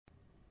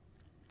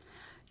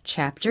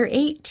Chapter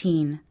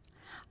 18.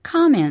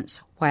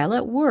 Comments while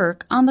at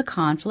work on the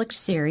Conflict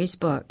Series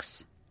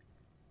books.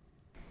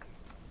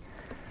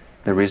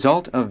 The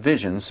result of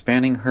visions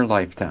spanning her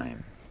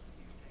lifetime.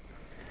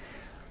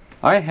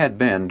 I had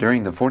been,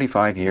 during the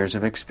 45 years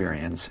of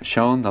experience,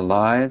 shown the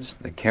lives,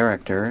 the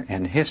character,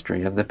 and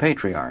history of the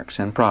patriarchs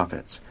and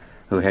prophets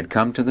who had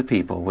come to the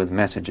people with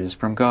messages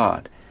from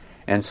God,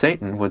 and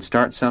Satan would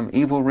start some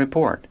evil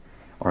report,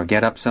 or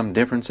get up some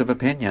difference of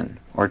opinion,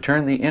 or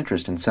turn the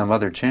interest in some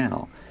other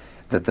channel,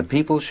 that the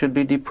people should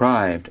be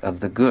deprived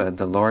of the good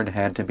the Lord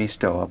had to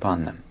bestow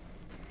upon them.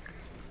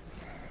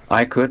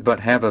 I could but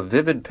have a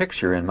vivid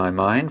picture in my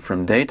mind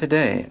from day to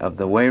day of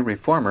the way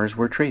reformers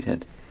were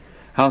treated,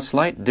 how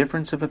slight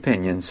difference of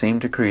opinion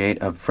seemed to create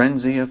a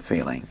frenzy of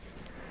feeling.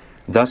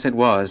 Thus it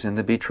was in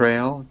the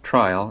betrayal,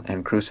 trial,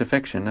 and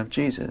crucifixion of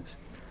Jesus.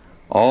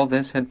 All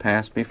this had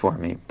passed before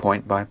me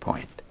point by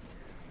point.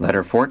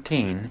 Letter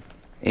 14,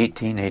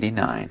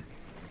 1889.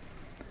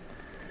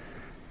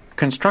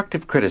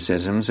 Constructive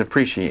criticisms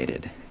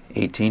appreciated,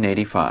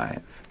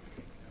 1885.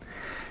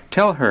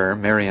 Tell her,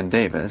 Marion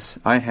Davis,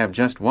 I have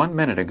just 1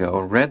 minute ago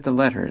read the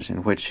letters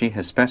in which she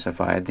has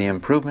specified the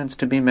improvements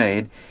to be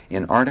made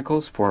in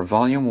articles for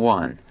Volume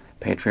 1,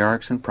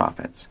 Patriarchs and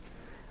Prophets.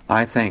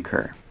 I thank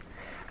her.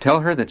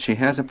 Tell her that she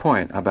has a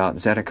point about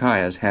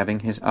Zedekiah's having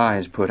his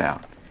eyes put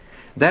out.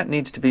 That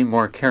needs to be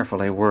more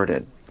carefully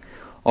worded.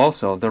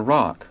 Also, the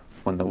rock,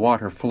 when the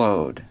water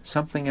flowed,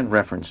 something in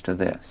reference to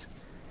this.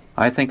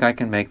 I think I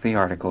can make the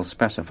article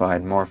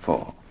specified more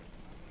full.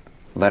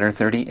 Letter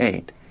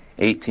 38,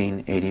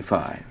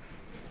 1885.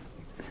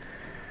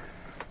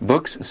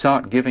 Books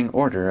sought giving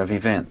order of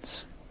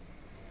events.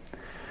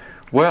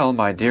 Well,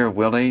 my dear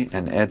Willie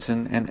and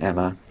Edson and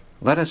Emma,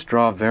 let us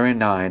draw very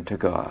nigh to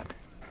God.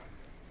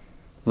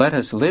 Let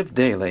us live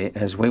daily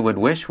as we would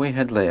wish we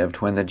had lived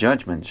when the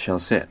judgment shall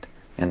sit,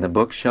 and the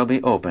books shall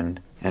be opened,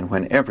 and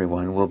when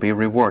everyone will be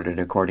rewarded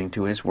according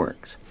to his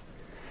works.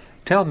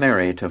 Tell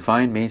Mary to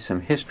find me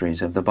some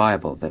histories of the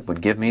Bible that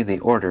would give me the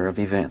order of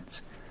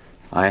events.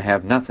 I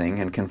have nothing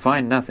and can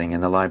find nothing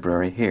in the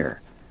library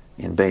here,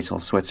 in Basel,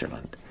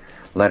 Switzerland.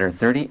 Letter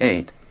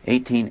 38,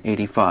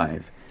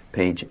 1885,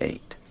 page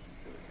 8.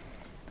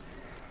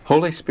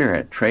 Holy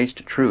Spirit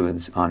traced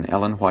truths on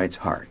Ellen White's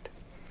heart.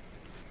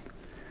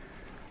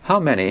 How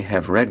many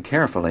have read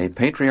carefully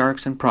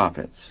Patriarchs and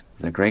Prophets,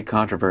 The Great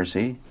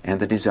Controversy, and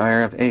The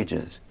Desire of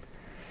Ages?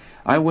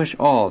 I wish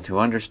all to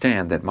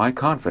understand that my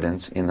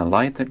confidence in the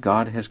light that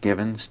God has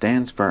given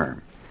stands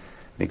firm,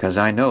 because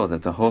I know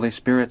that the Holy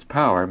Spirit's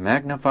power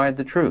magnified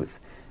the truth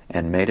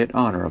and made it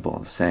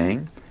honorable,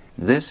 saying,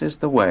 This is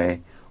the way,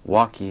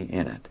 walk ye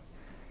in it.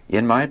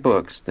 In my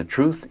books the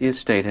truth is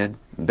stated,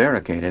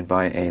 barricaded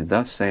by a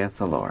Thus saith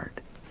the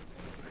Lord.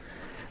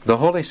 The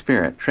Holy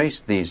Spirit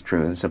traced these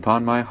truths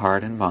upon my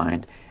heart and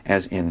mind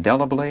as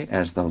indelibly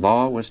as the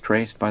law was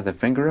traced by the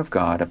finger of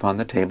God upon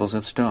the tables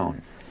of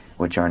stone,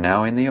 which are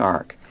now in the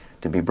ark,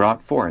 to be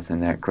brought forth in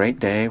that great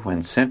day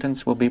when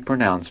sentence will be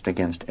pronounced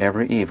against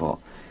every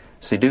evil,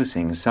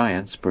 seducing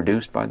science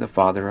produced by the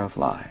father of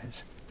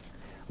lies.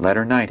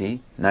 Letter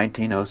 90,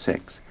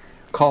 1906,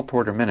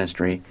 Colporteur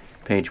Ministry,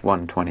 page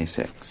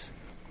 126.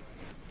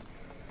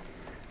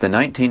 The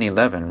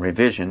 1911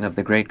 revision of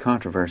the Great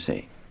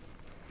Controversy.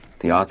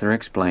 The author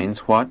explains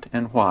what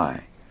and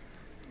why.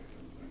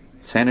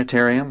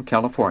 Sanitarium,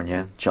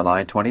 California,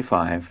 July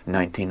 25,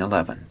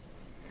 1911.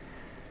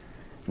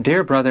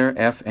 Dear Brother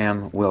F.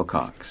 M.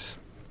 Wilcox,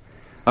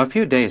 a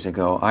few days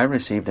ago I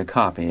received a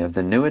copy of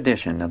the new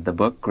edition of the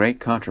book Great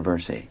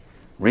Controversy,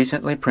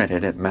 recently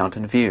printed at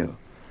Mountain View,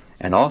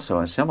 and also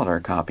a similar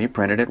copy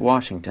printed at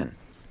Washington.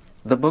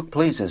 The book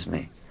pleases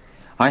me.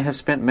 I have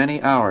spent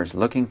many hours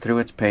looking through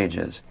its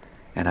pages,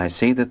 and I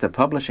see that the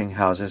publishing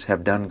houses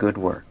have done good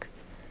work.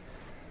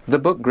 The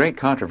book Great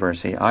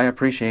Controversy I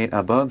appreciate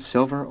above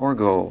silver or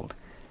gold,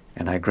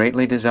 and I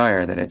greatly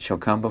desire that it shall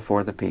come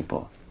before the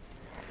people.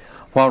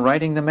 While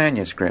writing the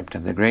manuscript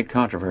of the Great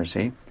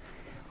Controversy,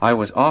 I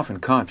was often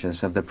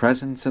conscious of the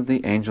presence of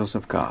the angels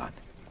of God,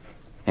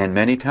 and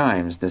many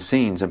times the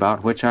scenes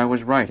about which I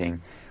was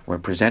writing were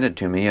presented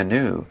to me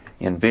anew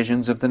in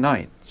visions of the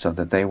night, so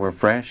that they were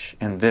fresh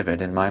and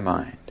vivid in my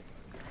mind.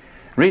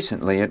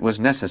 Recently it was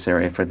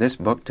necessary for this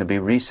book to be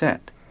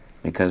reset,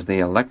 because the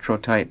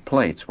electrotype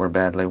plates were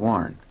badly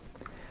worn.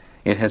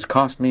 It has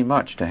cost me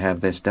much to have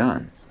this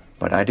done,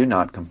 but I do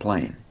not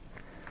complain.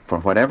 For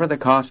whatever the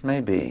cost may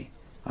be,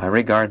 I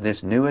regard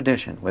this new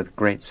edition with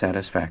great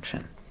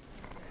satisfaction.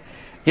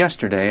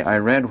 Yesterday I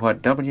read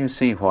what W.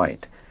 C.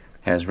 White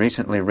has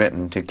recently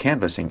written to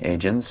canvassing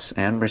agents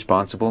and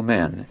responsible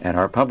men at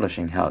our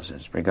publishing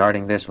houses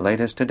regarding this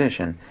latest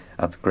edition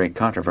of the Great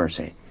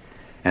Controversy,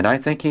 and I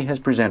think he has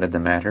presented the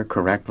matter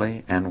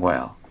correctly and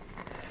well.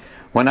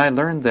 When I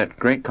learned that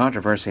Great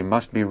Controversy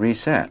must be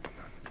reset,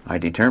 I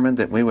determined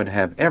that we would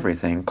have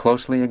everything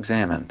closely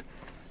examined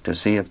to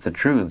see if the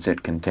truths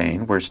it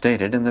contained were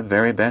stated in the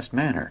very best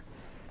manner,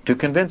 to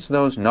convince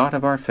those not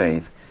of our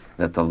faith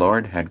that the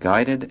Lord had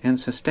guided and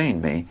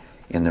sustained me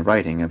in the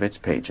writing of its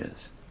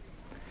pages.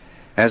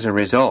 As a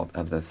result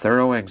of the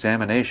thorough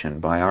examination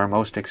by our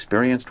most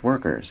experienced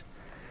workers,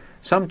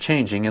 some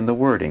changing in the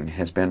wording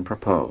has been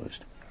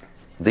proposed.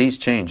 These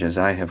changes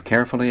I have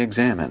carefully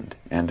examined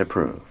and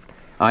approved.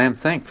 I am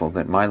thankful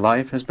that my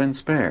life has been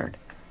spared,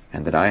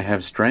 and that I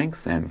have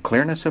strength and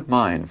clearness of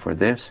mind for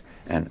this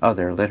and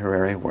other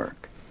literary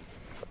work.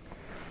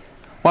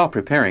 While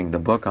preparing the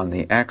book on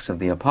the Acts of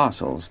the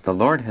Apostles, the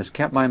Lord has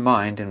kept my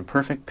mind in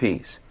perfect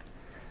peace.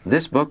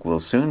 This book will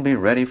soon be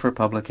ready for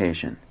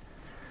publication.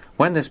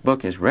 When this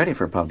book is ready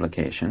for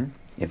publication,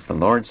 if the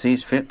Lord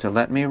sees fit to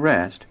let me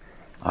rest,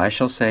 I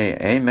shall say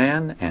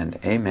Amen and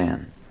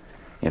Amen.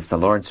 If the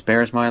Lord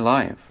spares my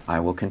life,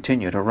 I will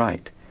continue to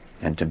write,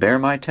 and to bear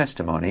my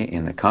testimony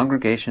in the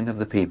congregation of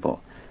the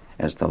people,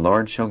 as the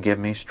Lord shall give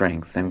me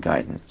strength and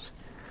guidance.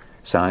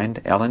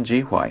 Signed, Ellen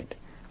G. White,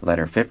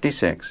 Letter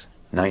 56,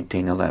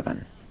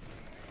 1911.